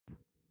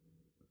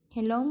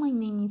Hello, my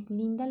name is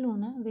Linda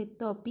Luna. The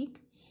topic,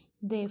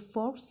 the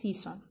fourth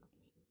season.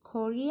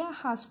 Korea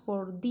has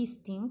four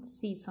distinct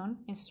seasons: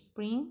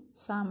 spring,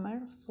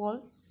 summer, fall,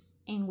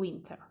 and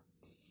winter.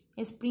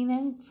 Spring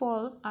and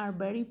fall are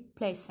very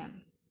pleasant.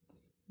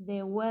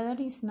 The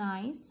weather is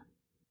nice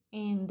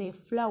and the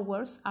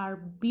flowers are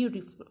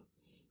beautiful.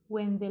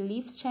 When the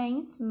leaves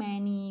change,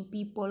 many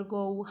people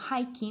go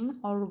hiking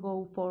or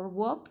go for a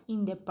walk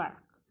in the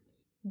park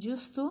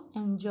just to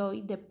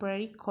enjoy the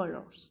pretty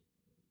colors.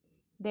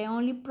 The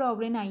only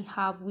problem I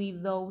have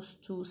with those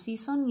two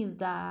seasons is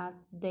that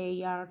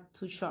they are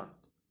too short.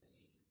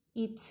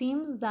 It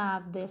seems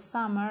that the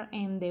summer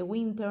and the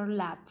winter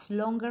last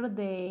longer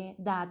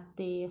than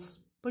the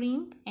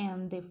spring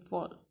and the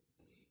fall.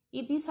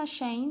 It is a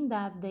shame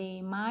that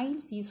the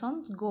mild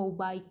seasons go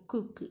by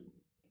quickly,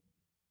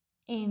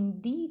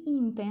 and the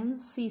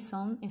intense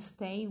season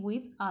stay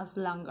with us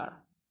longer.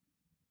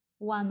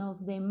 One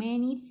of the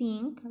many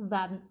things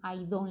that I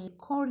don't like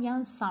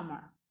Korean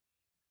summer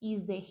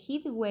is the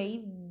heat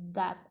wave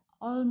that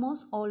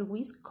almost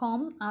always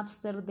comes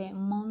after the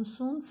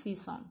monsoon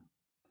season.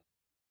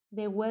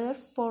 The weather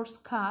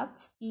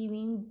forecast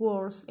even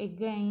worse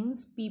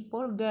against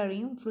people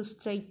getting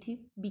frustrated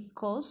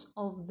because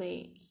of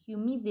the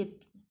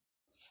humidity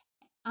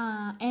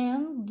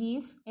and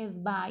give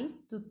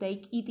advice to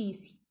take it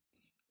easy.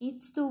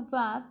 It's too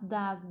bad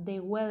that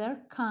the weather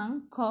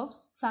can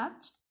cause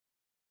such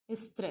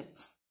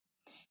stress.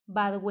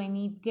 But when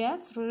it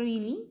gets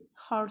really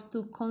hard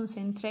to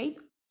concentrate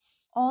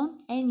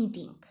on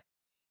anything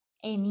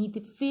and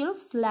it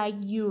feels like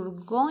you're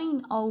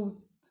going out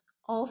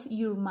of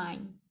your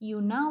mind,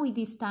 you know it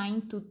is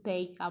time to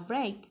take a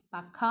break,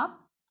 pack up,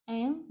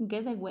 and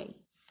get away.